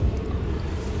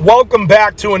Welcome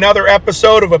back to another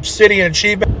episode of Obsidian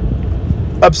Achievement.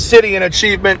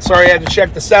 Sorry, I had to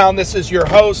check the sound. This is your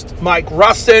host, Mike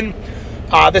Rustin.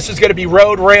 This is going to be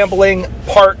Road Rambling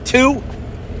Part 2.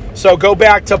 So go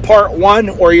back to Part 1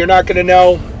 or you're not going to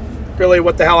know really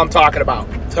what the hell I'm talking about.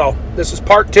 So this is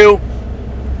Part 2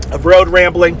 of Road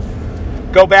Rambling.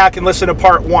 Go back and listen to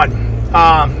Part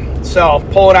 1. So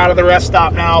pulling out of the rest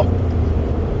stop now.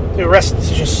 The rest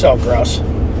is just so gross.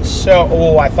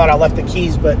 I thought I left the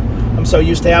keys, but I'm so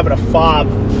used to having a fob.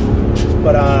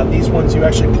 But these ones you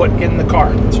actually put in the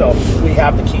car. So we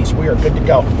have the keys. We are good to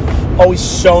go. Always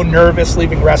so nervous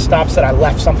leaving rest stops that I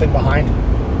left something behind.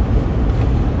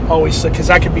 Always,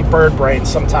 because I could be bird brained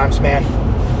sometimes, man.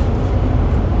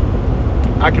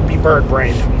 I could be bird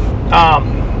brained.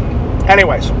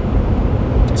 Anyways,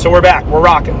 so we're back. We're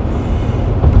rocking.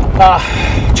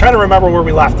 Trying to remember where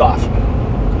we left off.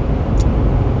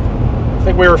 I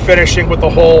think we were finishing with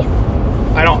the whole,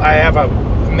 I have a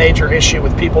major issue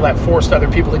with people that forced other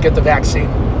people to get the vaccine.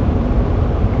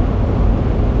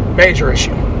 Major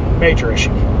issue.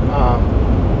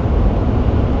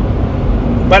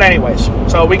 But anyways,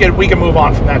 so we can move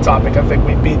on from that topic. I think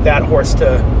we beat that horse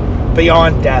to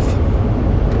beyond death.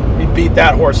 We beat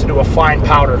that horse into a fine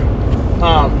powder.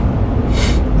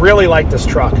 Really like this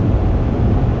truck.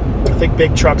 I think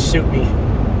big trucks suit me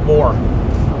more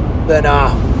than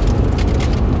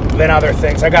other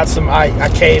things. I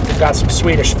caved and got some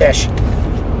Swedish fish.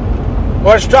 Well,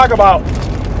 let's talk about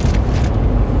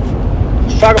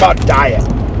diet.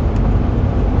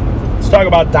 Let's talk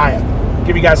about diet.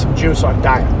 Give you guys some juice on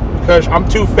diet. Because I'm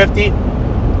 250.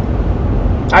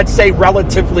 I'd say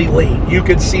relatively lean. You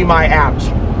can see my abs.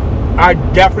 I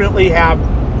definitely have,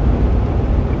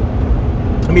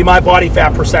 my body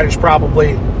fat percentage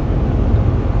probably,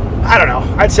 I don't know.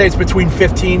 I'd say it's between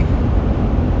 15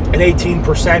 and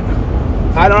 18%.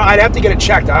 I don't know. I'd have to get it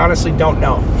checked. I honestly don't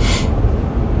know.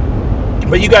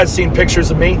 But you guys seen pictures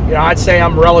of me. I'd say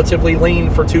I'm relatively lean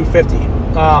for 250.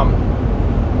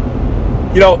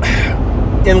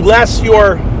 Unless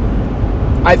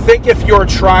I think if you're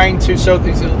trying to, so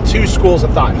these are two schools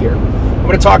of thought here. I'm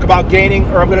going to talk about I'm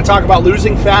going to talk about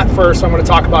losing fat first. I'm going to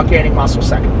talk about gaining muscle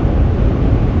second.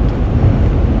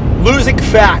 Losing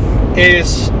fat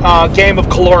is a game of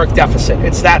caloric deficit.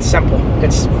 It's that simple.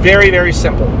 It's very, very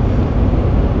simple.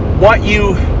 What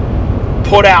you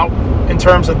put out in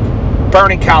terms of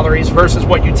burning calories versus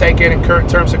what you take in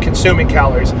terms of consuming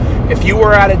calories. If you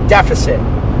are at a deficit,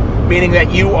 meaning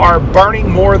that you are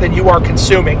burning more than you are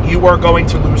consuming, you are going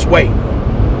to lose weight.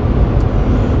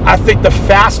 I think the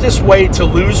fastest way to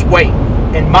lose weight,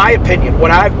 in my opinion,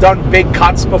 when I've done big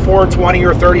cuts before, 20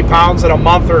 or 30 pounds in a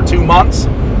month or 2 months,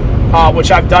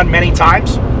 which I've done many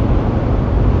times.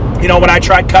 When I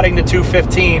tried cutting to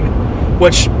 215,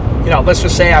 which, let's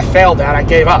just say I failed at, I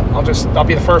gave up. I'll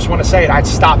be the first one to say it. I'd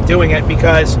stopped doing it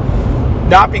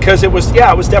not because it was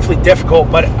definitely difficult,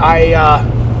 but I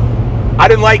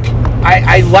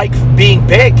like being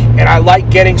big, and I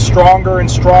like getting stronger and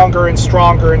stronger and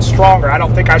stronger and stronger. I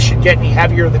don't think I should get any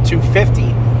heavier than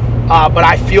 250, but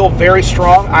I feel very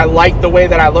strong. I like the way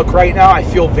that I look right now. I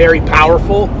feel very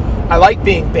powerful. I like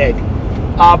being big,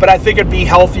 but I think it'd be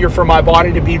healthier for my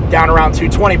body to be down around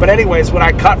 220. But anyways, when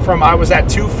I I was at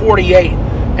 248,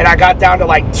 and I got down to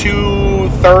like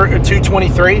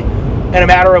 223 in a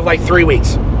matter of like 3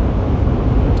 weeks.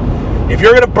 If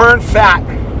you're going to burn fat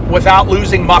without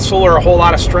losing muscle or a whole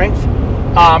lot of strength,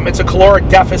 it's a caloric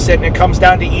deficit, and it comes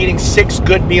down to eating 6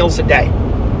 good meals a day.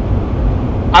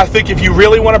 I think if you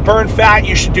really want to burn fat,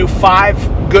 you should do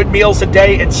 5 good meals a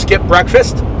day and skip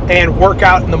breakfast and work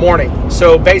out in the morning.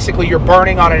 So basically you're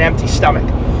burning on an empty stomach.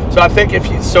 So I think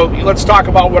let's talk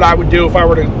about what I would do if I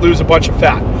were to lose a bunch of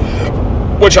fat,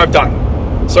 which I've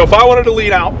done. So if I wanted to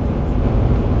lean out,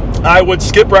 I would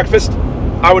skip breakfast.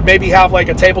 I would maybe have like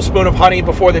a tablespoon of honey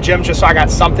before the gym, just so I got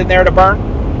something there to burn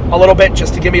a little bit,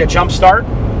 just to give me a jump start.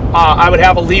 I would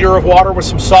have a liter of water with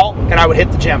some salt, and I would hit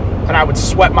the gym, and I would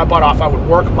sweat my butt off. I would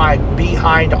work my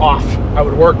behind off. I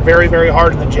would work very, very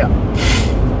hard in the gym.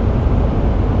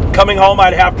 Coming home,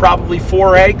 I'd have probably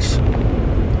 4 eggs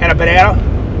and a banana.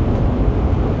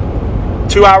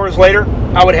 2 hours later,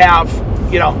 I would have,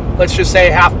 let's just say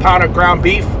a half pound of ground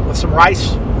beef with some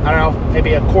rice. I don't know,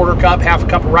 maybe a quarter cup, half a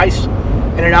cup of rice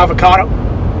and an avocado.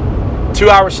 2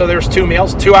 hours, so there's 2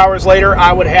 meals. 2 hours later,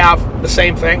 I would have the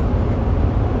same thing.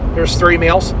 There's 3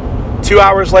 meals. 2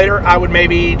 hours later, I would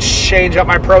maybe change up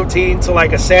my protein to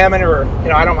like a salmon, or,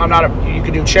 you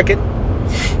could do chicken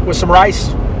with some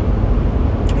rice,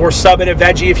 or sub in a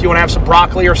veggie if you want to have some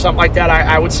broccoli or something like that.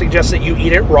 I would suggest that you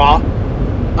eat it raw.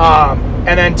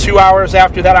 And then 2 hours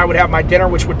after that, I would have my dinner,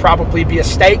 which would probably be a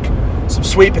steak. some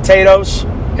sweet potatoes,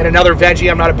 and another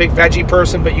veggie. I'm not a big veggie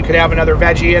person, but you could have another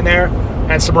veggie in there,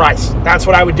 and some rice. That's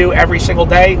what I would do every single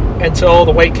day until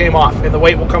the weight came off. And the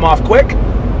weight will come off quick.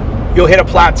 You'll hit a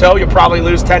plateau. You'll probably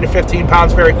lose 10 to 15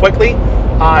 pounds very quickly.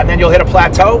 And then you'll hit a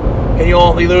plateau, and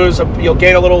you'll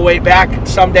gain a little weight back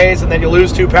some days, and then you'll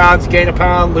lose 2 pounds, gain a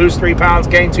pound, lose 3 pounds,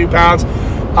 gain 2 pounds.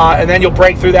 And then you'll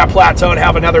break through that plateau and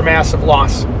have another massive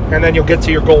loss. And then you'll get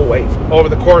to your goal weight over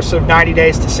the course of 90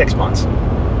 days to 6 months.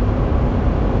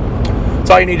 That's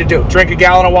all you need to do. Drink a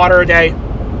gallon of water a day.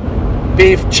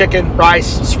 Beef, chicken,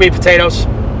 rice, sweet potatoes.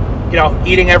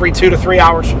 Eating every 2 to 3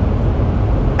 hours.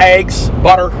 Eggs,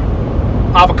 butter,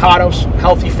 avocados,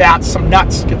 healthy fats, some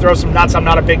nuts. You can throw some nuts. I'm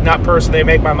not a big nut person. They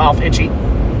make my mouth itchy.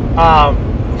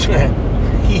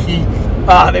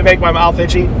 They make my mouth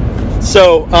itchy.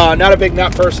 So, not a big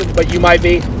nut person, but you might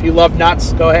be. If you love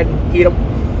nuts, go ahead and eat them.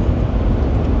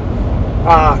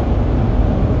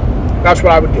 That's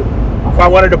what I would do. If I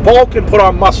wanted to bulk and put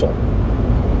on muscle,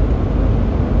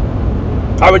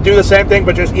 I would do the same thing,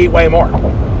 but just eat way more.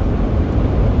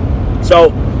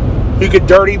 So, you could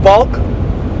dirty bulk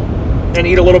and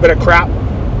eat a little bit of crap,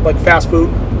 like fast food,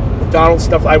 McDonald's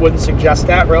stuff. I wouldn't suggest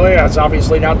that, really. That's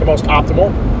obviously not the most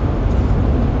optimal.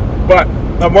 But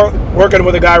I'm working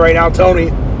with a guy right now,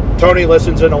 Tony. Tony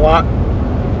listens in a lot.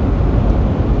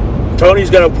 Tony's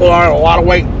going to put on a lot of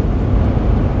weight.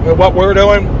 And what we're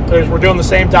doing is we're doing the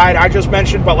same diet I just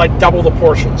mentioned, but like double the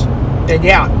portions. And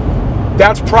yeah,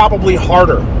 that's probably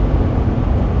harder.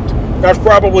 That's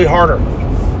probably harder.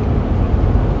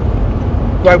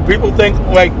 Like, people think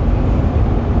like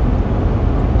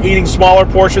eating smaller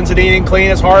portions and eating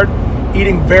clean is hard.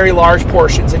 Eating very large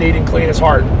portions and eating clean is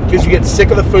hard, because you get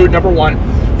sick of the food, number one.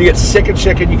 You get sick of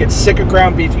chicken, you get sick of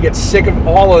ground beef, you get sick of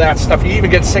all of that stuff. You even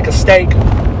get sick of steak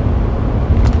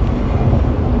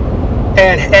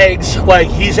and eggs. Like,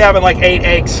 he's having like 8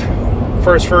 eggs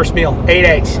for his first meal. 8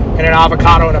 eggs and an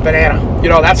avocado and a banana.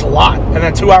 That's a lot. And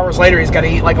then 2 hours later, he's going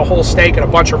to eat like a whole steak and a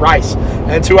bunch of rice. And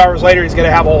then 2 hours later, he's going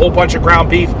to have a whole bunch of ground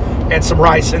beef and some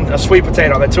rice and a sweet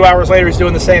potato. And then 2 hours later, he's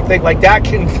doing the same thing. Like, that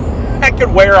can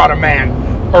wear on a man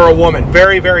or a woman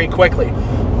very, very quickly.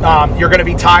 You're going to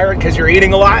be tired because you're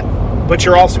eating a lot, but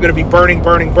you're also going to be burning,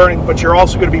 but you're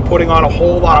also going to be putting on a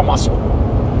whole lot of muscle.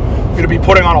 You're going to be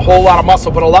putting on a whole lot of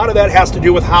muscle, but a lot of that has to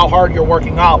do with how hard you're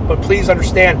working out. But please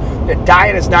understand that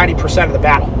diet is 90% of the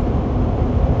battle.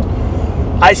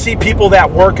 I see people that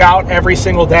work out every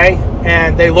single day,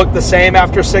 and they look the same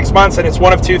after 6 months, and it's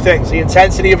one of two things. The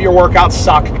intensity of your workouts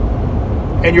suck,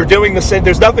 and you're doing the same.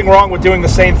 There's nothing wrong with doing the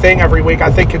same thing every week. I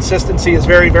think consistency is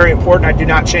very, very important. I do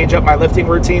not change up my lifting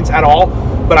routines at all,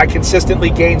 but I consistently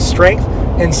gain strength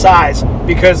and size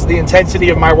because the intensity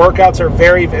of my workouts are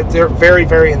very,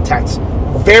 very intense.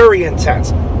 Very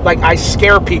intense. Like, I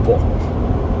scare people.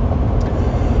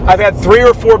 I've had 3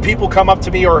 or 4 people come up to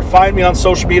me or find me on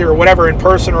social media or whatever, in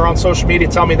person or on social media,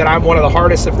 tell me that I'm one of the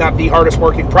hardest, if not the hardest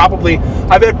working. Probably,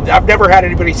 I've never had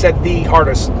anybody say the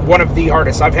hardest, one of the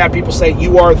hardest. I've had people say,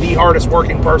 you are the hardest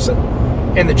working person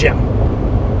in the gym.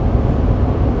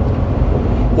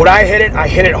 When I hit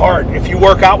it hard. If you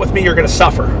work out with me, you're going to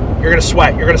suffer. You're going to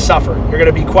sweat. You're going to suffer. You're going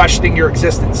to be questioning your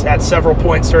existence at several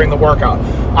points during the workout.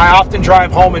 I often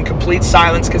drive home in complete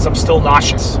silence because I'm still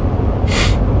nauseous.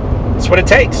 That's what it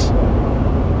takes.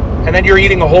 And then you're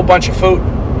eating a whole bunch of food.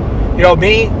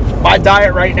 Me, my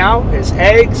diet right now is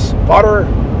eggs, butter,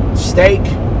 steak,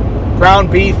 ground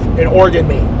beef, and organ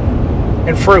meat.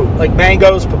 And fruit, like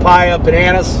mangoes, papaya,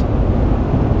 bananas.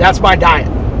 That's my diet.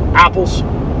 Apples.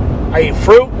 I eat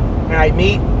fruit, and I eat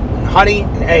meat, and honey,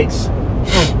 and eggs.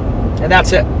 And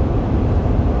that's it.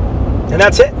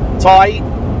 That's all I eat.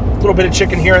 A little bit of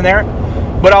chicken here and there.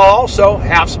 But I'll also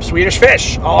have some Swedish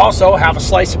fish. I'll also have a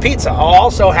slice of pizza. I'll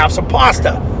also have some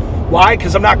pasta. Why?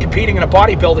 Because I'm not competing in a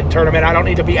bodybuilding tournament. I don't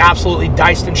need to be absolutely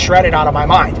diced and shredded out of my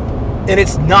mind. And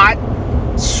it's not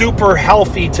super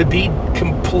healthy to be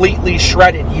completely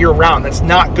shredded year-round. That's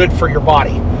not good for your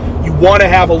body. You want to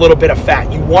have a little bit of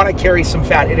fat. You want to carry some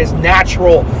fat. It is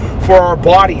natural for our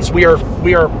bodies. We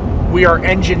are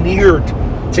engineered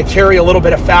to carry a little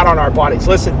bit of fat on our bodies.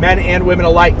 Listen, men and women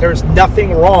alike, there's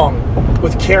nothing wrong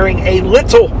with carrying a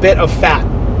little bit of fat.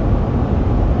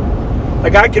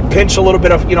 Like, I could pinch a little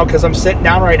bit of, because I'm sitting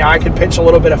down right now, I can pinch a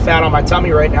little bit of fat on my tummy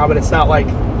right now, but it's not like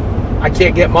I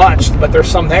can't get much, but there's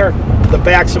some there. The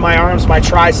backs of my arms, my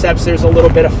triceps, there's a little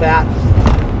bit of fat.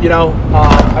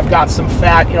 I've got some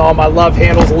fat, on my love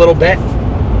handles a little bit.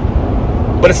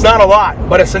 But it's not a lot,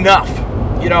 but it's enough.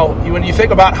 When you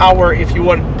think about how if you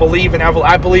would believe in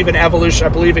I believe in evolution, I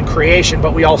believe in creation,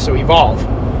 but we also evolve,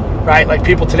 right? Like,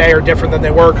 people today are different than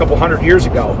they were a couple hundred years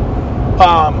ago.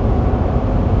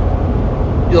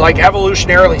 like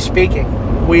evolutionarily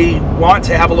speaking, we want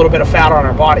to have a little bit of fat on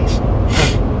our bodies.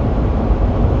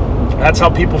 That's how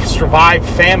people survive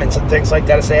famines and things like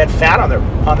that, is they had fat on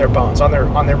their bones, on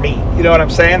their meat. You know what I'm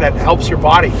saying? That helps your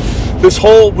body. This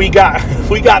whole we got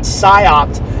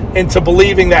psyoped into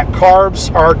believing that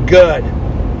carbs are good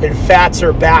and fats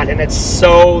are bad, and it's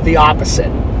so the opposite.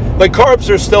 Like, carbs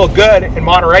are still good in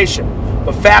moderation,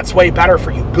 but fat's way better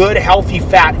for you. Good, healthy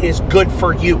fat is good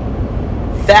for you.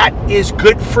 Fat is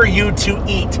good for you to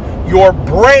eat. Your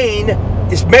brain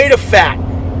is made of fat,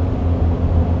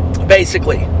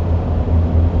 basically.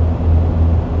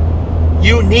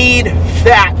 You need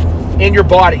fat in your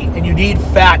body, and you need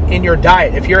fat in your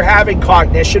diet. If you're having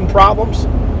cognition problems,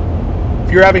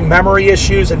 if you're having memory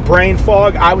issues and brain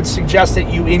fog, I would suggest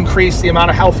that you increase the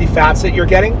amount of healthy fats that you're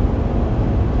getting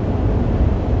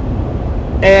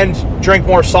and drink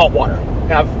more salt water.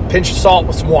 Have a pinch of salt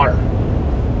with some water.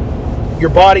 Your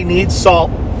body needs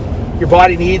salt. Your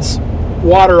body needs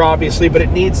water, obviously, but it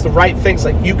needs the right things.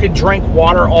 Like, you could drink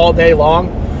water all day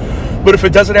long, but if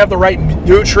it doesn't have the right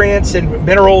nutrients and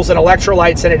minerals and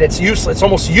electrolytes in it, it's useless. It's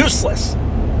almost useless.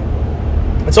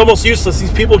 It's almost useless.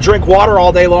 These people drink water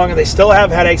all day long and they still have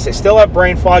headaches. They still have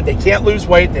brain fog. They can't lose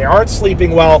weight. They aren't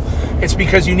sleeping well. It's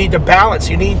because you need to balance.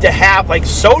 You need to have, like,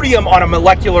 sodium on a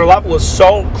molecular level is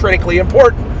so critically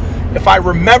important. If I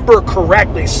remember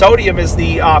correctly, sodium is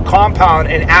the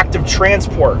compound in active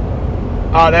transport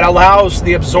that allows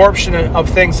the absorption of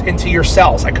things into your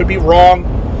cells. I could be wrong,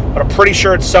 but I'm pretty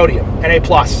sure it's sodium,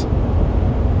 Na+.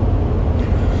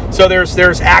 So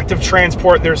there's active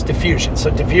transport and there's diffusion. So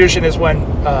diffusion is when,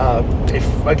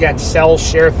 if again, cells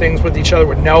share things with each other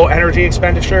with no energy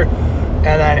expenditure,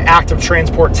 and then active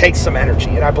transport takes some energy.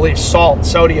 And I believe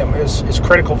sodium is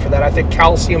critical for that. I think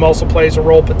calcium also plays a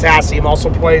role. Potassium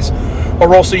also plays a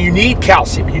role. So you need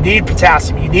calcium, you need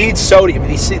potassium, you need sodium.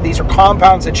 These are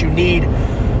compounds that you need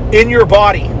in your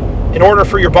body in order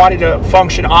for your body to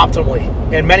function optimally.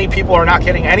 And many people are not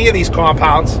getting any of these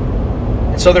compounds,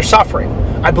 and so they're suffering.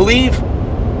 I believe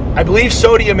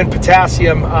sodium and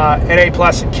potassium, Na+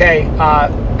 and K,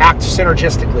 act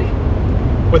synergistically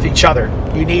with each other.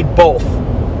 You need both.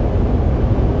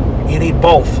 You need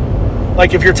both.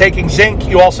 Like, if you're taking zinc,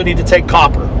 you also need to take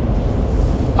copper.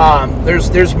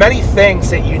 There's many things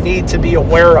that you need to be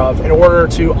aware of in order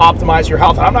to optimize your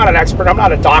health. I'm not an expert. I'm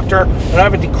not a doctor. I don't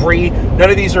have a degree. None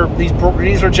of these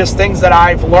are just things that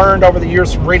I've learned over the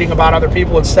years from reading about other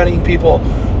people and studying people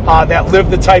that live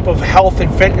the type of health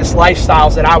and fitness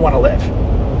lifestyles that I want to live.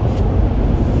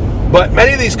 But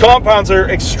many of these compounds are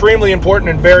extremely important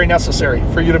and very necessary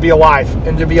for you to be alive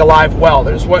and to be alive well.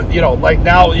 There's like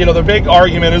now, the big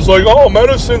argument is like, oh,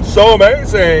 medicine's so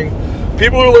amazing.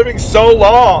 People are living so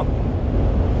long.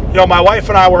 My wife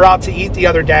and I were out to eat the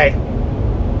other day,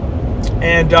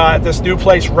 and this new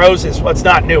place, Roses. Well, it's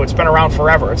not new. It's been around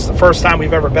forever. It's the first time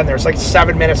we've ever been there. It's like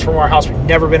 7 minutes from our house. We've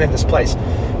never been in this place.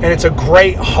 And it's a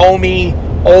great, homey,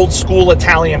 old-school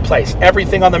Italian place.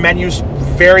 Everything on the menu's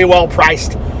very well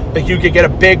priced. Like, you could get a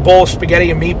big bowl of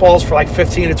spaghetti and meatballs for like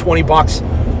 $15 to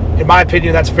 $20. In my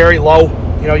opinion, that's very low.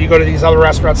 You go to these other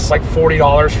restaurants, it's like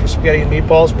 $40 for spaghetti and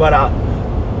meatballs. But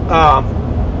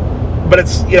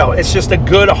it's, it's just a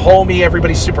good, homey,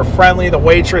 everybody's super friendly. The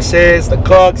waitresses, the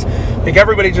cooks, like,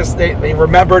 everybody they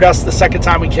remembered us the second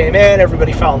time we came in.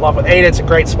 Everybody fell in love with it. It's a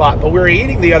great spot. But we were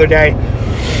eating the other day,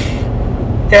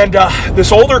 and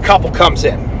this older couple comes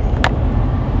in,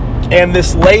 and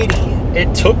this lady,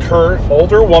 it took her,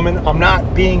 older woman, I'm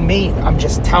not being mean, I'm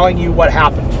just telling you what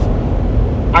happened.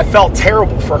 I felt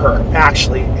terrible for her,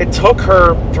 actually. It took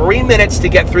her 3 minutes to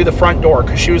get through the front door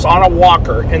because she was on a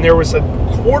walker, and there was a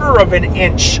 1/4 of an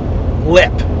inch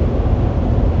lip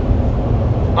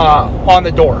on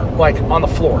the door, like on the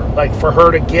floor, like for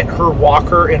her to get her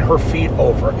walker and her feet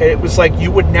over. And it was like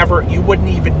you wouldn't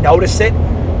even notice it.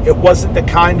 It wasn't the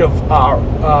kind of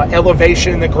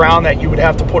elevation in the ground that you would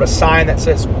have to put a sign that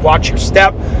says watch your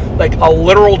step. Like a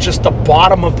literal just the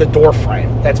bottom of the door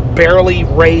frame that's barely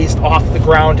raised off the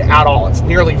ground at all. It's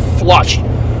nearly flush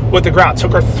with the ground. It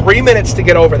took her 3 minutes to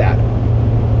get over that.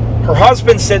 Her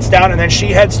husband sits down, and then she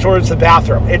heads towards the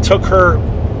bathroom. It took her,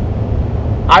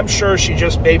 I'm sure she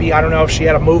just maybe, I don't know if she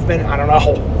had a movement, I don't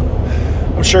know.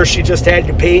 I'm sure she just had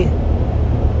to pee.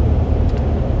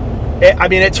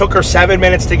 It took her 7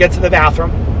 minutes to get to the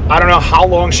bathroom. I don't know how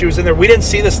long she was in there. We didn't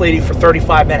see this lady for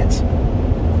 35 minutes.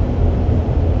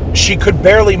 She could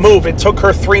barely move. It took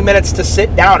her 3 minutes to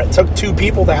sit down. It took 2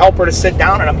 people to help her to sit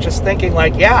down. And I'm just thinking,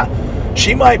 like, yeah,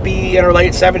 she might be in her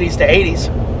late 70s to 80s.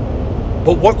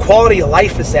 But what quality of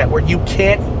life is that where you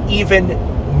can't even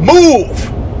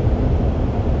move?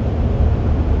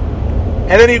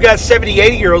 And then you've got 70,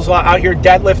 80-year-olds out here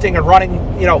deadlifting and running,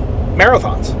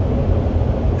 marathons.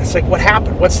 It's like, what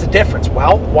happened? What's the difference?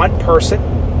 Well, one person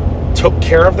took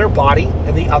care of their body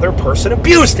and the other person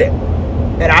abused it.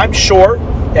 And I'm sure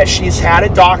that she's had a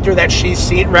doctor that she's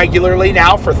seen regularly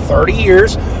now for 30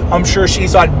 years. I'm sure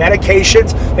she's on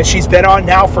medications that she's been on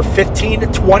now for 15 to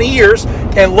 20 years.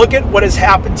 And look at what has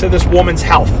happened to this woman's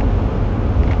health.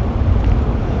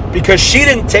 Because she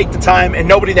didn't take the time, and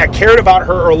nobody that cared about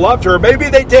her or loved her, maybe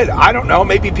they did. I don't know.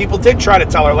 Maybe people did try to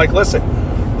tell her, like, listen,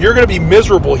 you're going to be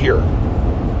miserable here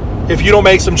if you don't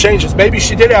make some changes. Maybe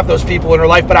she did have those people in her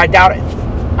life, but I doubt it.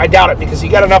 I doubt it, because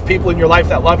you got enough people in your life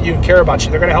that love you and care about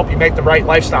you. They're going to help you make the right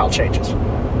lifestyle changes.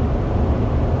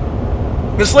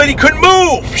 This lady couldn't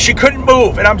move. She couldn't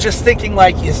move. And I'm just thinking,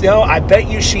 like, I bet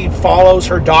you she follows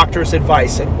her doctor's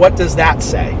advice. And what does that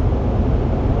say?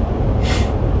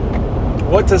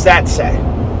 What does that say?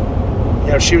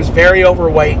 She was very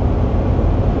overweight.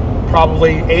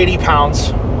 Probably 80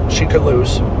 pounds she could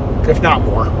lose, if not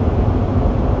more.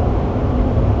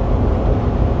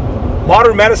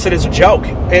 Modern medicine is a joke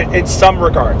in some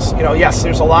regards. Yes,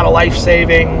 there's a lot of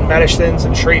life-saving medicines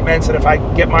and treatments, and if I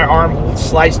get my arm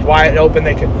sliced wide open,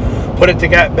 they can put it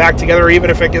back together. Even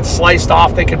if it gets sliced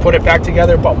off, they can put it back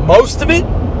together. But most of it,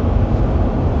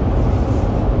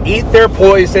 eat their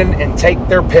poison and take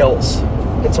their pills.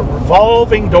 It's a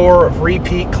revolving door of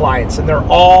repeat clients, and they're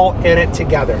all in it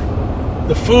together.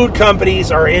 The food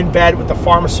companies are in bed with the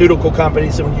pharmaceutical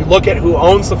companies, and when you look at who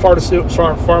owns the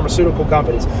pharmaceutical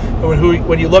companies, and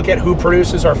when you look at who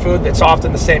produces our food, it's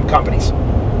often the same companies.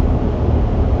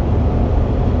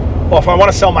 Well, if I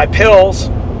want to sell my pills,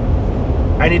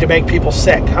 I need to make people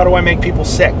sick. How do I make people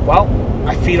sick? Well,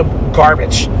 I feed them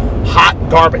garbage, hot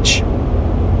garbage.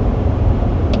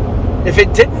 If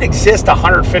it didn't exist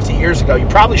 150 years ago, you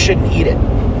probably shouldn't eat it.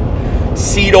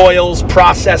 Seed oils,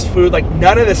 processed food, like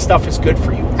none of this stuff is good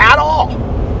for you at all.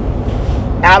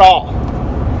 At all.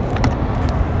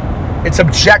 It's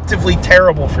objectively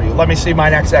terrible for you. Let me see my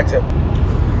next exit.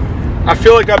 I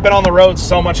feel like I've been on the road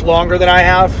so much longer than I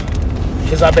have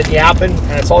because I've been yapping,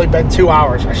 and it's only been 2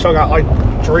 hours. I still got like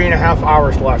 3.5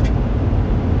 hours left.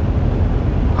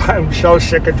 I'm so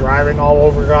sick of driving all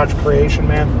over God's creation,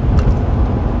 man.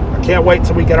 I can't wait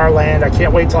till we get our land. I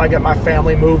can't wait till I get my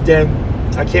family moved in.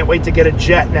 I can't wait to get a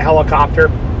jet and a helicopter.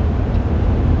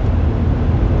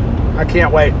 I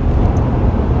can't wait.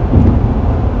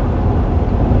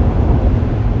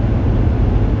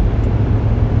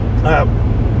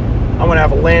 I'm going to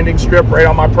have a landing strip right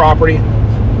on my property.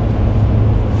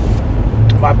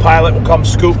 My pilot will come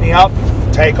scoop me up,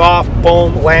 take off,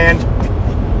 boom, land.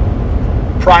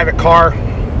 Private car,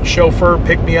 chauffeur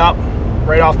pick me up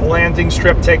right off the landing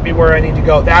strip, take me where I need to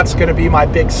go. That's going to be my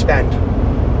big spend.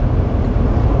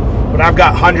 But I've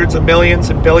got hundreds of millions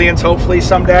and billions hopefully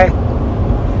someday.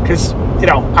 Because,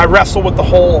 I wrestle with the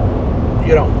whole,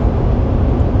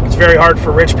 it's very hard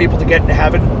for rich people to get into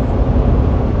heaven.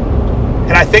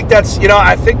 And I think that's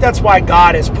why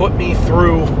God has put me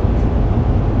through,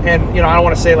 and, I don't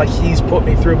want to say like he's put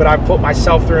me through, but I've put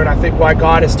myself through, and I think why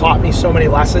God has taught me so many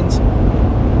lessons.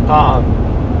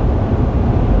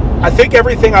 I think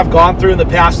everything I've gone through in the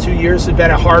past 2 years has been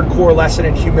a hardcore lesson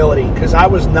in humility, because I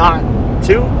was not,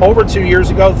 3 years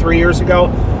ago,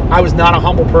 I was not a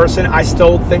humble person. I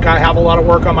still think I have a lot of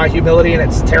work on my humility, and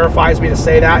it terrifies me to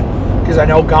say that, because I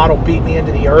know God will beat me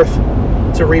into the earth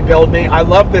to rebuild me. I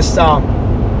love this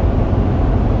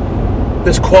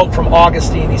this quote from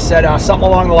Augustine. He said something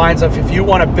along the lines of, if you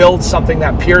want to build something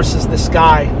that pierces the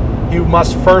sky, you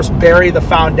must first bury the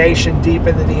foundation deep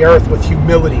into the earth with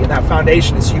humility, and that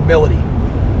foundation is humility.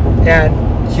 And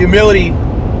humility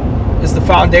is the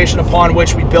foundation upon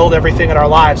which we build everything in our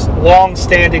lives,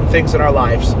 long-standing things in our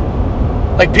lives.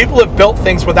 Like, people have built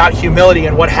things without humility,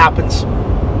 and what happens?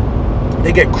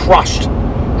 They get crushed.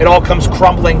 It all comes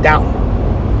crumbling down.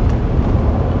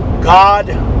 God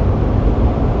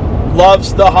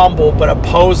loves the humble but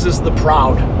opposes the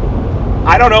proud.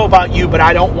 I don't know about you, but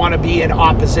I don't want to be in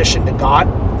opposition to God.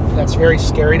 That's very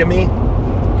scary to me.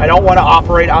 I don't want to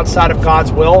operate outside of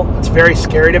God's will. It's very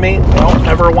scary to me. I don't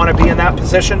ever want to be in that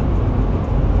position.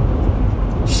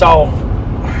 So,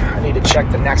 I need to check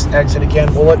the next exit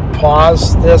again. Will it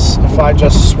pause this if I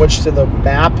just switch to the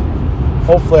map?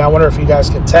 Hopefully, I wonder if you guys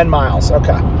get 10 miles.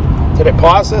 Okay. Did it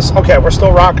pause this? Okay, we're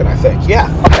still rocking, I think. Yeah.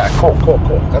 Okay,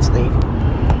 cool. That's neat.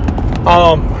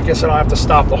 I guess I don't have to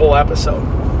stop the whole episode.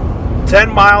 10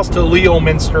 miles to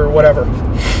Leominster or whatever.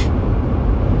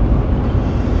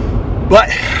 But,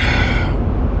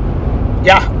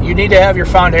 yeah, you need to have your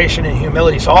foundation in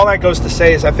humility. So all that goes to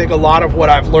say is I think a lot of what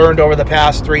I've learned over the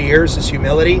past 3 years is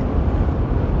humility.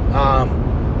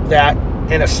 That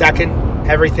in a second,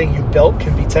 everything you've built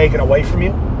can be taken away from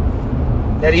you.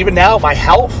 That even now, my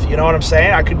health, you know what I'm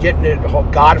saying? I could get into,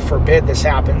 God forbid this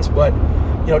happens, but,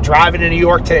 driving to New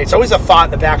York today, it's always a thought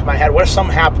in the back of my head. What if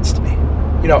something happens to me?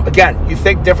 Again, you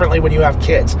think differently when you have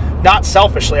kids. Not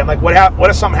selfishly. I'm like, what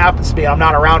if something happens to me? I'm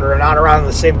not around her. I'm not around in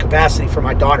the same capacity for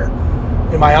my daughter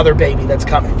and my other baby that's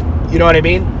coming. You know what I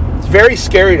mean? It's very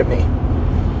scary to me.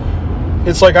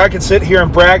 It's like I could sit here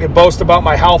and brag and boast about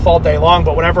my health all day long,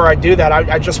 but whenever I do that,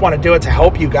 I just want to do it to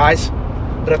help you guys.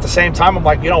 But at the same time, I'm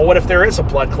like, what if there is a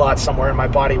blood clot somewhere in my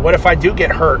body? What if I do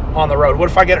get hurt on the road? What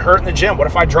if I get hurt in the gym? What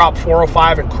if I drop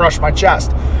 405 and crush my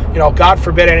chest? God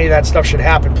forbid any of that stuff should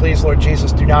happen. Please, Lord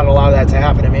Jesus, do not allow that to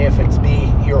happen to me if it's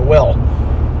be your will.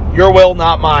 Your will,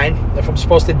 not mine. If I'm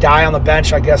supposed to die on the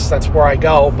bench, I guess that's where I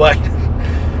go. But,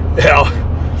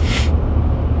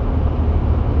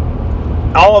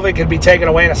 all of it could be taken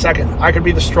away in a second. I could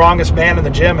be the strongest man in the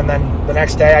gym, and then the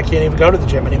next day I can't even go to the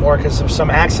gym anymore because of some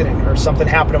accident or something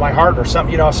happened to my heart or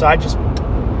something, so I just...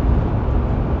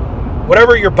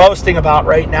 Whatever you're boasting about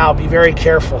right now, be very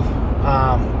careful.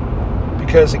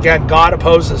 Because, again, God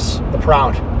opposes the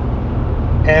proud.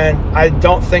 And I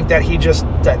don't think that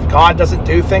that God doesn't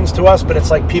do things to us, but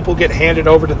it's like people get handed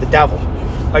over to the devil.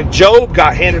 Like Job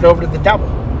got handed over to the devil.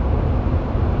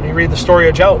 When you read the story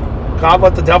of Job, God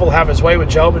let the devil have his way with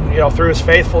Job, and through his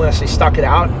faithfulness he stuck it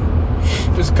out.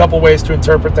 There's a couple ways to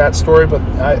interpret that story, but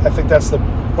I think that's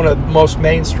one of the most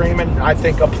mainstream and I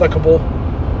think applicable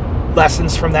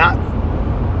lessons from that.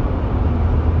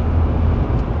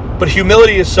 But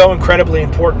humility is so incredibly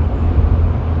important,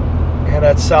 and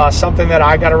it's something that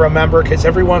I got to remember, because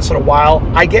every once in a while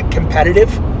I get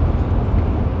competitive,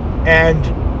 and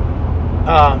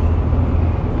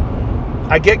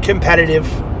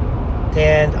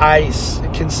and I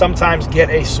can sometimes get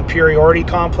a superiority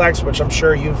complex, which I'm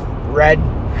sure you've read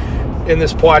in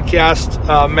this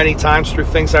podcast many times through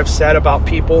things I've said about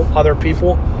other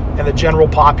people, and the general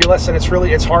populace. And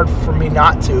it's hard for me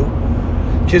not to,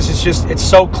 because it's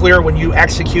so clear when you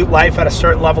execute life at a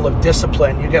certain level of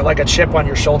discipline, you get like a chip on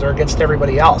your shoulder against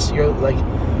everybody else. You're like,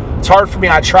 it's hard for me.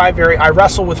 I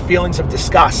wrestle with feelings of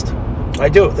disgust. I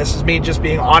do. This is me just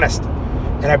being honest.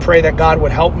 And I pray that God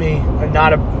would help me and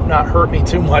not hurt me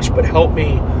too much, but help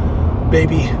me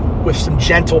maybe with some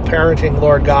gentle parenting,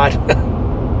 Lord God.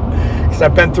 Because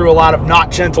I've been through a lot of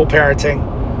not gentle parenting.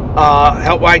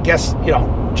 I guess,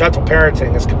 gentle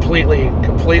parenting is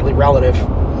completely relative.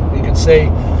 You can say,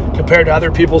 compared to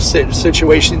other people's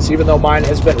situations, even though mine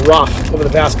has been rough over the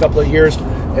past couple of years,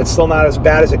 it's still not as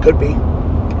bad as it could be.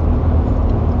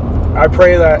 I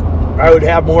pray that I would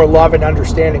have more love and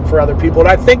understanding for other people. And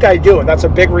I think I do. And that's a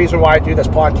big reason why I do this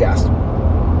podcast.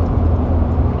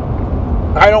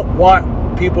 I don't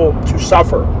want people to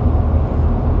suffer.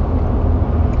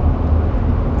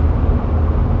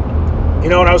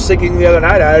 And I was thinking the other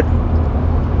night, I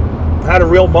had a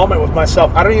real moment with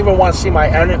myself. I don't even want to see my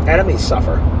enemies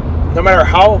suffer. No matter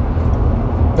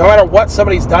what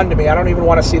somebody's done to me, I don't even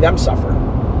want to see them suffer.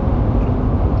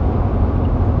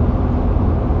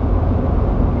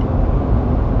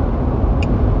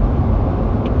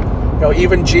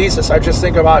 Even Jesus, I just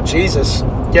think about Jesus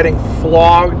getting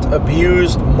flogged,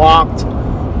 abused, mocked,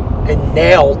 and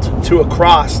nailed to a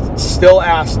cross, still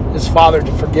asked his Father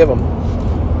to forgive them.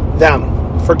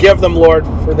 Forgive them, Lord,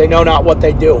 for they know not what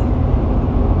they do.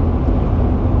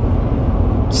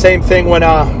 Same thing when,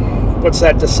 what's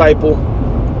that disciple?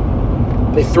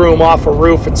 They threw him off a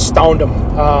roof and stoned him.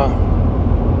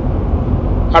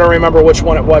 I don't remember which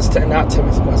one it was. Not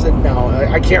Timothy, was it? No,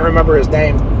 I can't remember his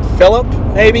name. Philip,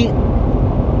 maybe?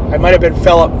 It might have been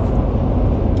Philip,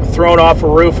 thrown off a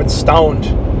roof and stoned.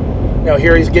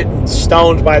 Here he's getting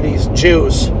stoned by these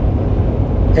Jews.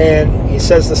 And he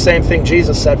says the same thing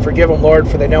Jesus said, forgive them, Lord,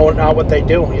 for they know not what they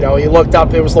do. He looked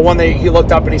up, it was the one that he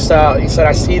looked up and he said,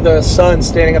 I see the Son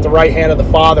standing at the right hand of the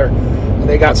Father. And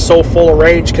they got so full of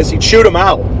rage because he chewed him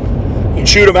out.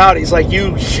 He's like,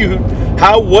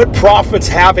 what prophets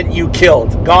haven't you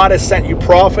killed? God has sent you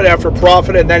prophet after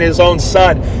prophet and then his own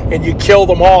Son, and you killed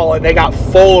them all. And they got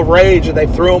full of rage and they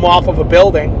threw him off of a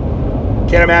building.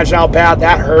 Can't imagine how bad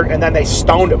that hurt. And then they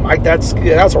stoned him. Like that's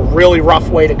a really rough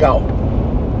way to go.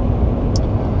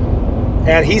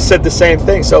 And he said the same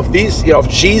thing. So if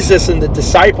Jesus and the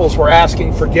disciples were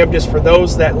asking forgiveness for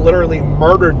those that literally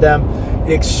murdered them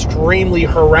in extremely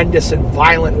horrendous and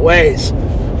violent ways,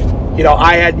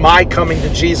 I had my coming to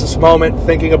Jesus moment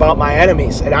thinking about my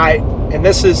enemies. And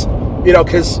this is,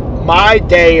 because my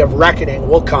day of reckoning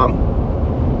will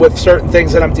come with certain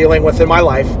things that I'm dealing with in my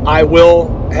life. I will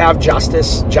have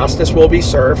justice. Justice will be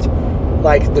served.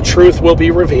 Like, the truth will be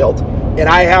revealed. And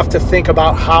I have to think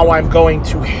about how I'm going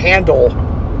to handle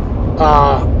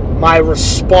my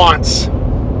response.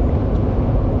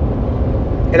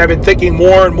 And I've been thinking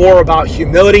more and more about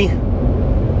humility.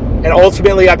 And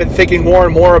ultimately, I've been thinking more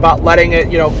and more about letting it,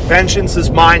 vengeance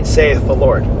is mine, saith the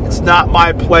Lord. It's not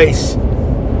my place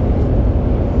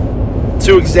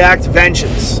to exact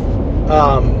vengeance.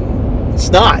 It's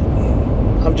not.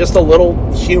 I'm just a little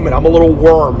human. I'm a little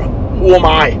worm. Who am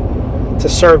I to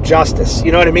serve justice?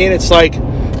 You know what I mean? It's like,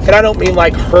 and I don't mean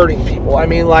like hurting people. I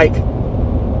mean like,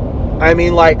 I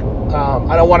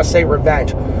don't want to say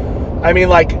revenge. I mean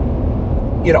like,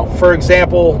 for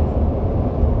example,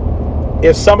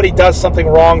 if somebody does something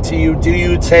wrong to you, do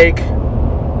you take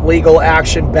legal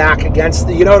action back against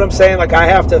you know what I'm saying? Like, I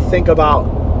have to think about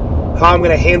how I'm going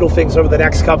to handle things over the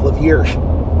next couple of years.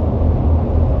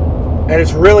 And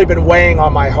it's really been weighing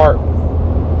on my heart.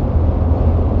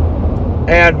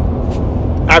 And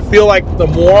I feel like the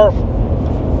more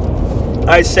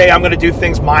I say I'm going to do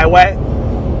things my way,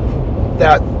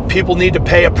 that people need to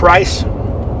pay a price,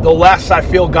 the less I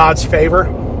feel God's favor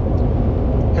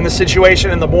in the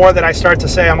situation, and the more that I start to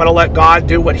say I'm going to let God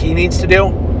do what he needs to do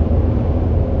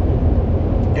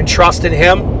and trust in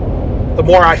him, the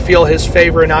more I feel his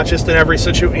favor, not just in every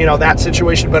that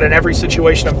situation, but in every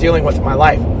situation I'm dealing with in my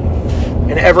life,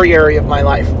 in every area of my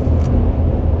life.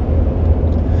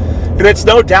 And it's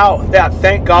no doubt that,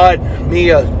 thank God, me,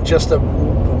 just a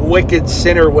wicked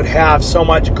sinner, would have so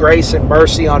much grace and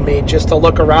mercy on me just to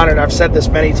look around. And I've said this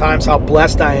many times, how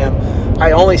blessed I am.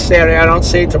 I only say it, I don't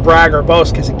say it to brag or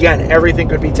boast, because again, everything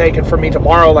could be taken from me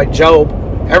tomorrow, like Job.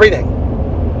 Everything.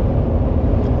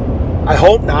 I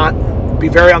hope not. It'd be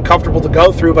very uncomfortable to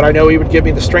go through, but I know he would give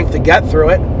me the strength to get through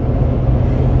it.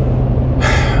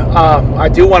 I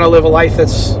do want to live a life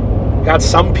that's got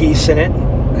some peace in it,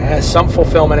 has some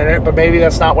fulfillment in it, but maybe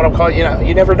that's not what I'm calling.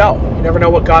 You never know. You never know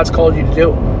what God's called you to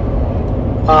do.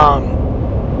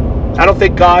 I don't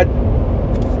think God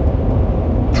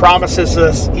promises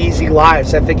us easy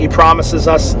lives. I think he promises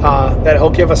us that he'll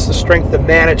give us the strength to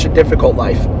manage a difficult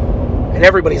life. And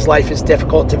everybody's life is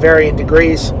difficult to varying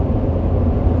degrees.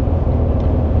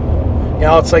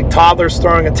 It's like toddlers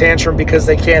throwing a tantrum because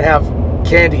they can't have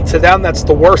candy. To them, that's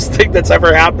the worst thing that's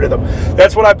ever happened to them.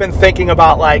 That's what I've been thinking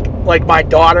about. Like my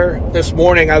daughter this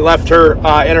morning, I left her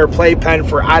in her playpen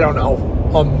for, I don't know,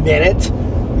 a minute,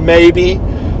 maybe,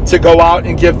 to go out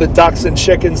and give the ducks and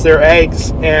chickens their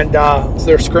eggs and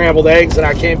their scrambled eggs. And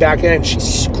I came back in and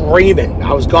she's screaming.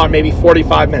 I was gone maybe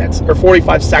 45 minutes or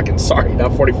 45 seconds. Sorry,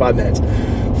 not 45 minutes.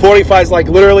 45 is like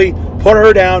literally put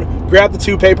her down, grabbed the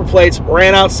 2 paper plates,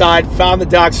 ran outside, found the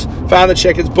ducks, found the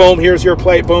chickens. Boom, here's your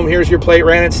plate. Boom, here's your plate.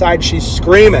 Ran inside. She's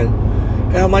screaming.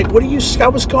 And I'm like, I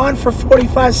was gone for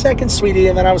 45 seconds, sweetie.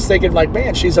 And then I was thinking, like,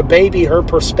 man, she's a baby. Her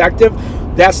perspective,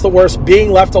 that's the worst.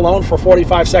 Being left alone for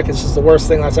 45 seconds is the worst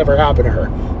thing that's ever happened to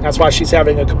her. That's why she's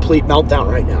having a complete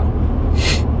meltdown right now.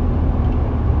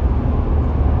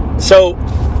 So,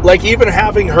 like, even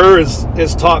having her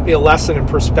has taught me a lesson in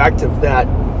perspective that,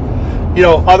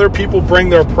 other people bring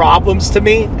their problems to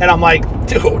me, and I'm like,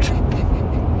 dude,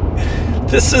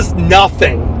 this is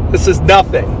nothing. This is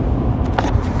nothing.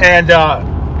 And,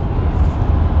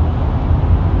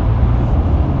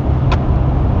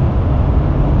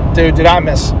 dude, did I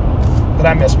miss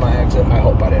my exit? I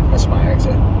hope I didn't miss my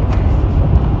exit.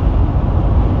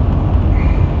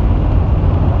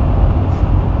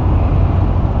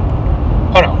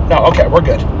 Oh, no, okay, we're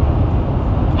good.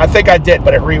 I think I did,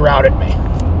 but it rerouted me.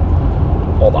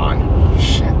 Hold on.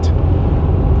 Shit.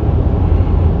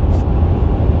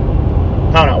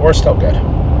 No, we're still good.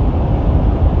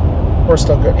 We're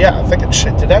still good. Yeah, I think it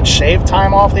did that shave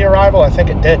time off the arrival? I think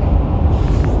it did.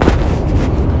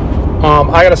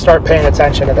 I gotta start paying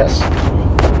attention to this.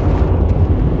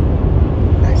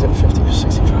 Exit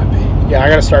 5065B. Yeah, I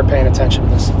gotta start paying attention to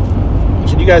this.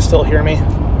 Can you guys still hear me?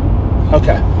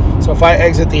 Okay. So if I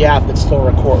exit the app, it still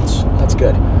records. That's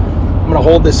good. I'm gonna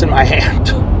hold this in my hand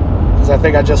because I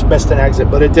think I just missed an exit,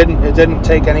 but it didn't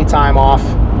take any time off.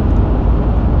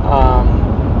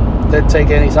 Didn't take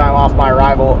any time off my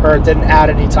arrival, or it didn't add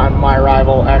any time to my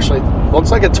arrival. Actually,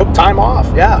 looks like it took time off.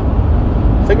 Yeah,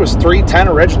 I think it was 3:10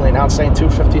 originally. Now it's saying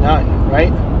 2:59.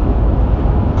 Right?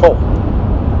 Cool.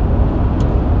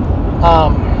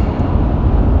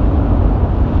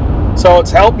 So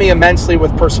it's helped me immensely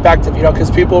with perspective,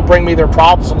 because people bring me their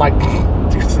problems. I'm like,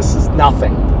 dude, this is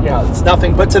nothing. It's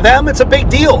nothing. But to them, it's a big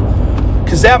deal,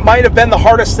 because that might have been the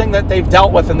hardest thing that they've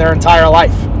dealt with in their entire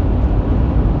life.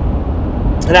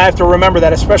 And I have to remember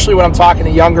that, especially when I'm talking to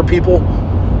younger people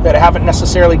that haven't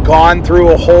necessarily gone through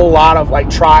a whole lot of like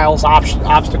trials,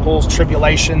 obstacles,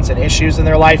 tribulations, and issues in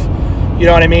their life. You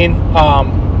know what I mean?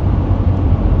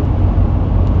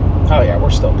 Oh yeah, we're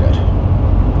still good.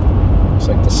 It's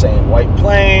like the same White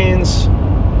Plains.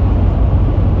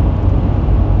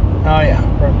 Oh yeah,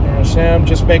 I'm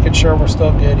just making sure we're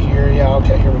still good here. Yeah,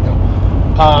 okay, here we go.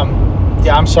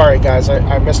 Yeah, I'm sorry guys,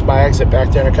 I missed my exit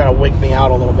back there and it kind of wigged me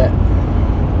out a little bit.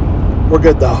 We're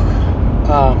good though.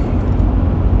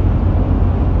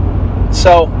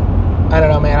 So, I don't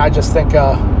know, man, I just think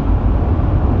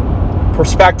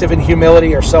perspective and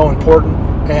humility are so important,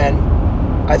 and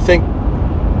I think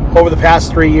over the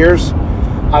past 3 years,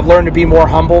 I've learned to be more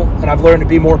humble, and I've learned to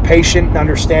be more patient and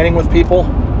understanding with people.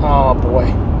 Oh boy,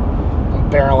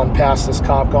 I'm barreling past this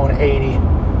cop going 80.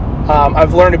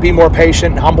 I've learned to be more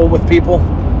patient and humble with people.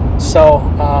 So,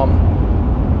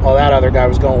 well, that other guy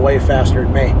was going way faster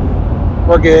than me.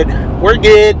 We're good. We're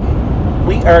good.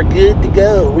 We are good to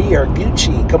go. We are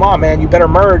Gucci. Come on, man. You better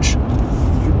merge.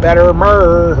 You better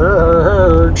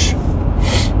merge.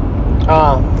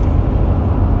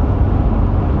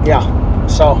 Yeah.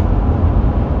 So,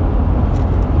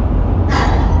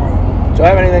 do I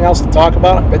have anything else to talk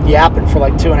about? I've been yapping for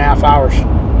like 2.5 hours.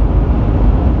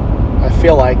 I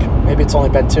feel like. Maybe it's only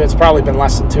been 2. It's probably been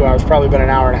less than 2 hours. Probably been an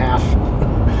hour and a half.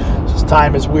 This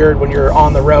time is weird when you're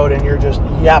on the road and you're just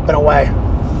yapping away.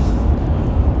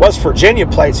 West Virginia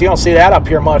plates. You don't see that up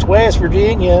here much. West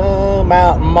Virginia,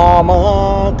 Mountain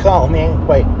Mama, call me.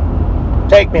 Wait.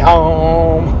 Take me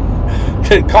home.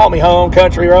 Call me home,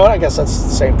 country road. I guess that's the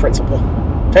same principle.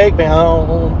 Take me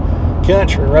home,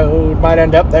 country road. Might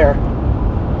end up there.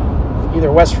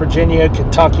 Either West Virginia,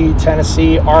 Kentucky,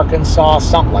 Tennessee, Arkansas,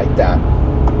 something like that.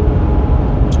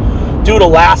 Dude,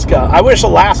 Alaska. I wish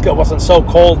Alaska wasn't so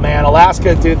cold, man.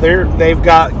 Alaska, dude, they've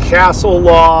got castle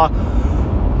law,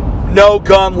 no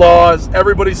gun laws.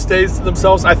 Everybody stays to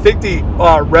themselves. I think the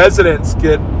residents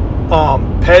get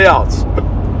payouts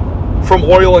from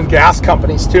oil and gas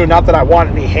companies, too. Not that I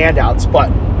want any handouts, but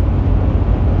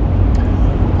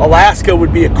Alaska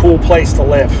would be a cool place to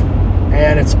live.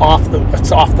 And it's off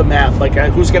the map. Like,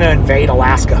 who's going to invade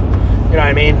Alaska? You know what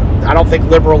I mean? I don't think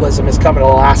liberalism is coming to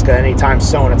Alaska anytime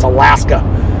soon. It's Alaska.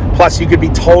 Plus, you could be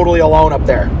totally alone up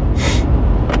there.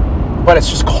 But it's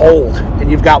just cold.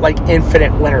 And you've got, like,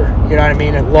 infinite winter. You know what I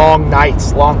mean? And long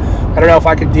nights. I don't know if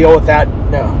I could deal with that.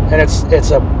 No. And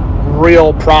it's a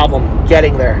real problem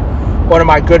getting there. One of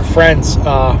my good friends,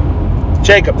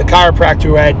 Jacob, the chiropractor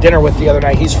who I had dinner with the other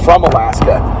night, he's from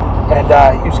Alaska. And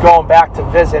he was going back to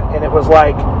visit, and it was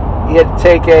like he had to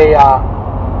take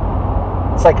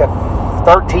it's like a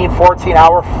 13,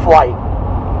 14-hour flight,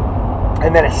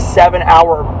 and then a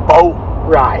 7-hour boat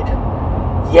ride.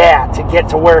 Yeah, to get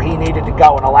to where he needed to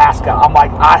go in Alaska. I'm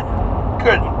like, I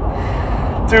couldn't.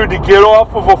 Dude, to get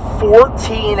off of a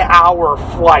 14-hour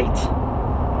flight,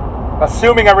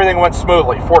 assuming everything went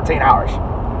smoothly, 14 hours.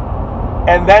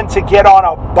 And then to get on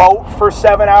a boat for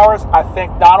 7 hours, I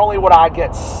think not only would I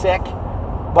get sick,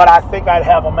 but I think I'd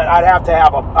have to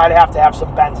have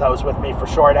some benzos with me for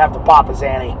sure. I'd have to pop a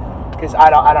Xanny because I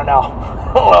don't know.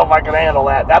 I don't know if I can handle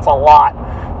that. That's a lot.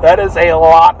 That is a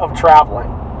lot of traveling.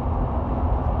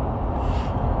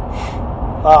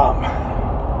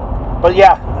 But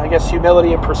yeah, I guess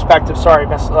humility and perspective. Sorry,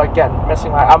 missing.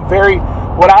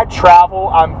 When I travel,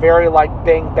 I'm very like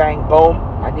bing, bang, boom.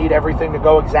 I need everything to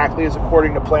go exactly as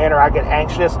according to plan, or I get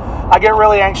anxious. I get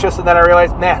really anxious, and then I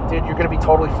realize, nah, dude, you're going to be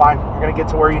totally fine. You're going to get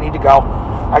to where you need to go.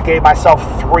 I gave myself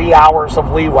 3 hours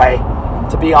of leeway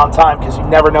to be on time because you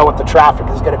never know what the traffic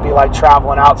is going to be like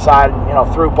traveling outside,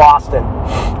 through Boston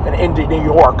and into New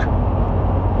York.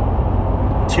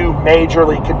 2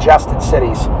 majorly congested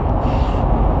cities.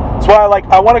 That's why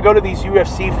I want to go to these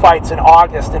UFC fights in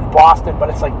August in Boston,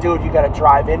 but it's like, dude, you got to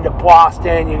drive into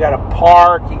Boston, you got to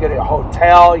park, you got to a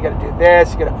hotel, you got to do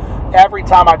this, every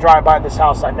time I drive by this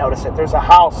house, I notice it. There's a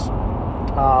house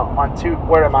on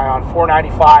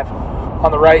 495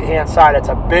 on the right-hand side. It's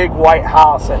a big white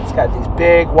house, and it's got these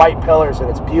big white pillars,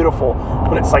 and it's beautiful,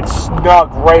 but it's like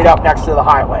snug right up next to the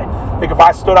highway. Like if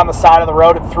I stood on the side of the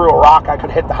road and threw a rock, I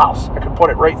could hit the house. I could put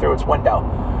it right through its window.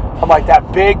 I'm like,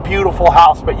 that big, beautiful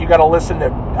house, but you got to listen to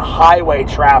highway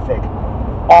traffic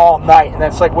all night. And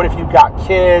it's like, what if you've got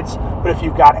kids? What if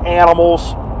you've got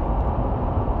animals?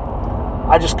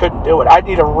 I just couldn't do it. I'd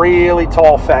need a really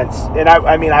tall fence. And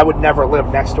I would never live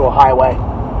next to a highway.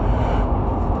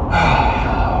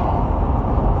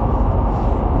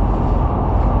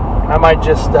 I might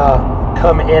just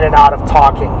come in and out of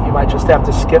talking. You might just have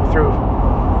to skip through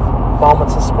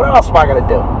moments. What else am I going to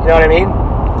do? You know what I mean?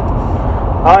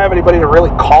 I don't have anybody to really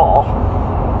call.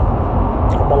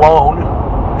 I'm alone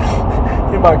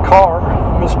in my car.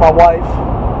 I miss my wife.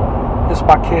 Miss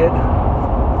my kid.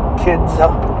 Kids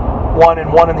up. One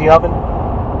in the oven.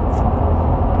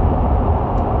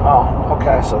 Oh,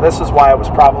 Okay, so this is why it was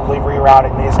probably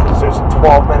rerouting me, is because there's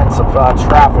 12 minutes of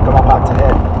traffic I'm about to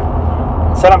hit.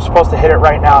 It said I'm supposed to hit it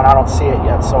right now, and I don't see it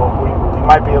yet, so we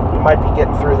might be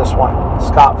getting through this one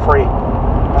scot-free.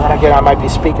 And then again, I might be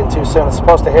speaking too soon. It's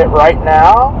supposed to hit right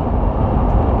now,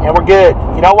 and we're good.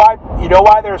 You know why? You know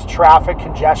why there's traffic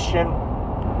congestion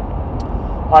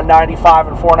on 95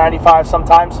 and 495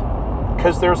 sometimes?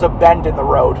 Because there's a bend in the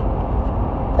road.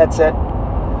 That's it.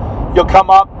 You'll come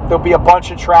up, there'll be a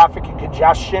bunch of traffic and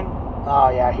congestion. Oh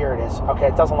yeah, here it is. Okay,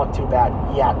 it doesn't look too bad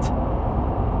yet.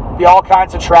 Be all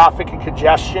kinds of traffic and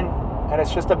congestion, and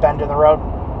it's just a bend in the road.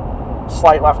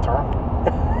 Slight left turn.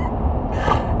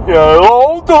 Yeah,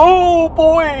 oh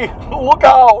boy, look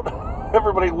out.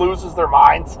 Everybody loses their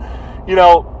minds. You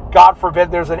know, God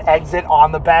forbid there's an exit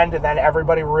on the bend and then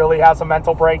everybody really has a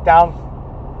mental breakdown.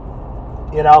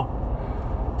 You know,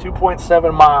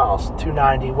 2.7 miles,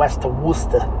 290 west to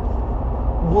Worcester.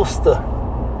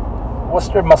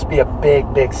 Worcester must be a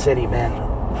big city, man.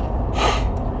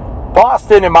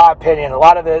 Boston, in my opinion, a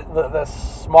lot of the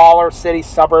smaller city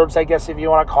suburbs, I guess if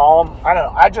you want to call them. I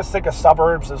don't know. I just think of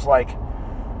suburbs as like,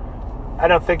 I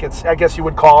don't think it's, I guess you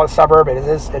would call it a suburb. It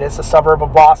is a suburb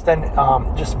of Boston.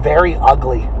 Just very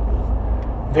ugly.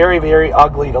 Very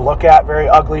ugly to look at. Very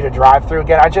ugly to drive through.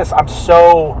 Again, I'm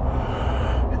so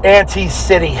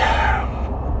anti-city.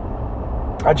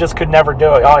 I just could never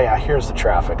do it. Oh yeah, here's the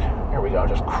traffic. Here we go,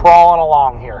 just crawling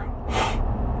along here.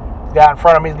 The guy in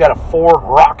front of me's got a Ford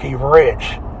Rocky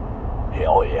Ridge.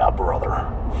 Hell yeah, brother.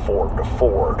 Ford to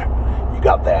Ford. You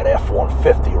got that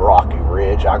F-150 Rocky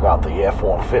Ridge. I got the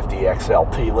F-150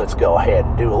 XLT. Let's go ahead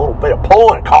and do a little bit of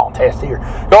pulling contest here.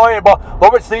 Go ahead, boy.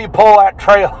 Let me see you pull that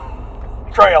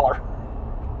trailer.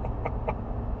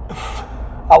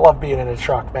 I love being in a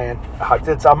truck, man.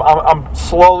 I'm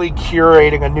slowly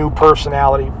curating a new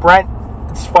personality. Brent,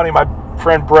 it's funny, my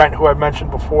friend Brent, who I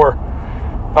mentioned before,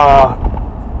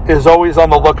 is always on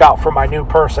the lookout for my new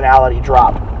personality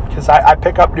drop. Because I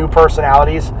pick up new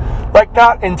personalities. Like,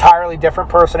 not entirely different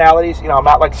personalities. You know, I'm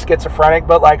not like schizophrenic,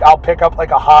 but like I'll pick up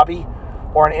like a hobby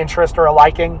or an interest or a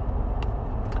liking.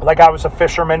 Like I was a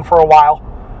fisherman for a while.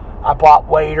 I bought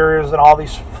waders and all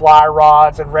these fly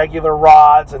rods and regular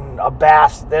rods and a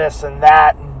bass this and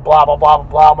that and blah, blah, blah, blah,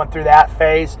 blah. I went through that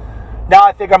phase. Now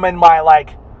I think I'm in my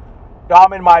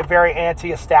very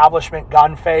anti-establishment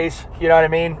gun phase. You know what I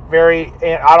mean?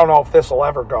 I don't know if this will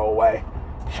ever go away.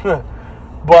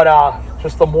 But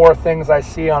just the more things I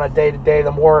see on a day-to-day,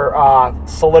 the more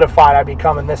solidified I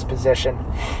become in this position.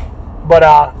 But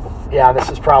yeah, this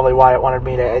is probably why it wanted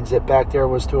me to exit back there,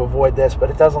 was to avoid this. But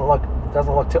it doesn't look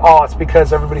too... Oh, it's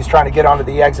because everybody's trying to get onto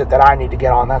the exit that I need to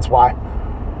get on. That's why.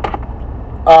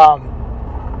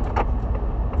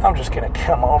 I'm just going to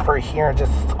come over here and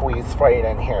just squeeze right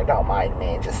in here. Don't mind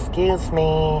me. Just excuse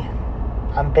me.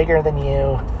 I'm bigger than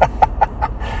you.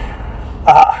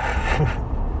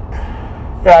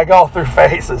 Yeah, I go through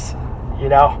phases. You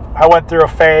know, I went through a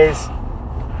phase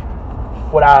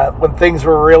when things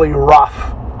were really rough.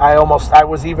 I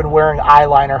was even wearing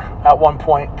eyeliner at one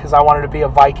point because I wanted to be a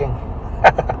Viking.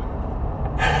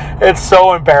 It's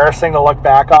so embarrassing to look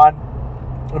back on.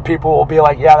 And people will be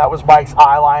like, yeah, that was Mike's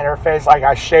eyeliner phase. Like,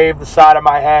 I shaved the side of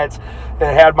my head and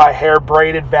had my hair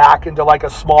braided back into like a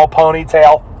small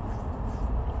ponytail.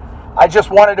 I just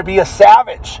wanted to be a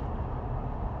savage.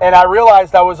 And I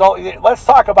realized let's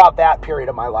talk about that period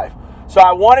of my life. So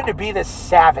I wanted to be this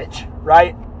savage,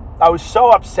 right? I was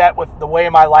so upset with the way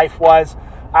my life was.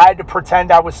 I had to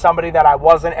pretend I was somebody that I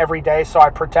wasn't every day. So I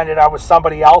pretended I was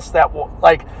somebody else that,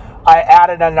 like, I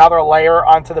added another layer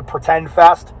onto the pretend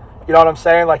fest. You know what I'm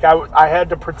saying? Like, I had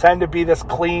to pretend to be this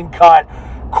clean-cut,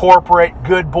 corporate,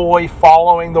 good boy,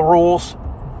 following the rules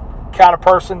kind of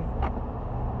person.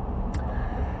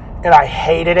 And I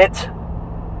hated it.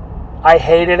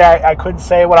 I couldn't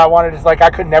say what I wanted. It's like I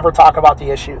could never talk about the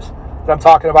issues that I'm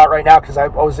talking about right now because I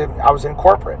was in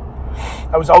corporate.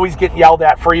 I was always getting yelled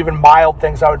at for even mild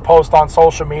things I would post on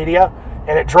social media,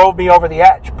 and it drove me over the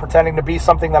edge, pretending to be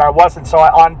something that I wasn't. So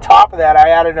on top of that, I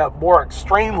added a more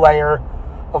extreme layer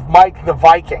of Mike the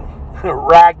Viking,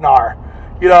 Ragnar.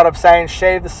 You know what I'm saying?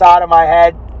 Shaved the side of my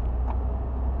head.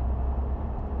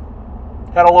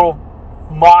 Got a little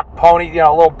mock pony,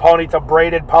 a little ponytail,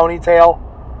 braided ponytail.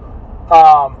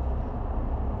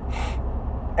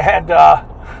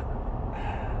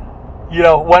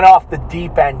 Went off the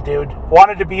deep end, dude.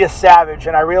 Wanted to be a savage,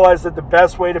 and I realized that the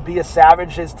best way to be a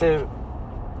savage is to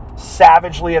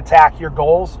savagely attack your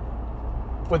goals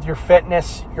with your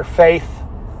fitness, your faith,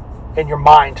 and your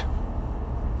mind.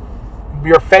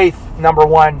 Your faith, number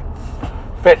one,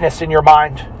 fitness in your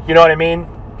mind. You know what I mean?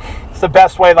 the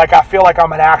best way. Like, I feel like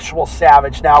I'm an actual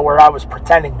savage now, where I was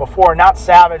pretending before. Not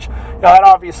savage. That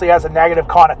obviously has a negative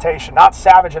connotation. Not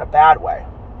savage in a bad way.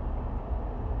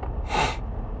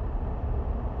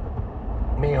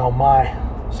 Me, oh my.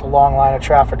 It's a long line of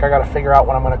traffic. I got to figure out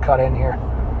when I'm going to cut in here.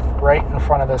 Right in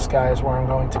front of this guy is where I'm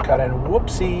going to cut in.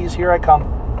 Whoopsies. Here I come.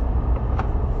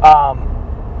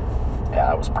 Yeah,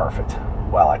 that was perfect.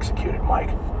 Well executed, Mike.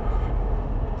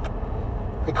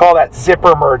 They call that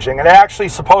zipper merging. And they're actually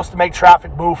supposed to make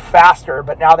traffic move faster,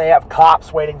 but now they have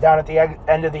cops waiting down at the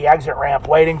end of the exit ramp,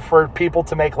 waiting for people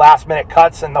to make last-minute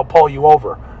cuts, and they'll pull you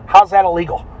over. How's that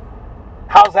illegal?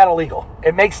 How's that illegal?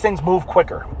 It makes things move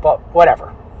quicker, but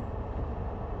whatever.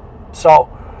 So,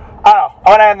 I don't know. I'm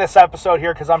going to end this episode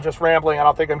here because I'm just rambling. I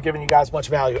don't think I'm giving you guys much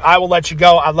value. I will let you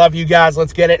go. I love you guys.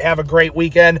 Let's get it. Have a great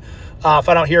weekend. If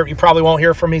I don't hear, you probably won't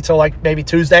hear from me till like maybe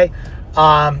Tuesday. So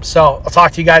I'll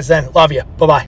talk to you guys then. Love you. Bye-bye.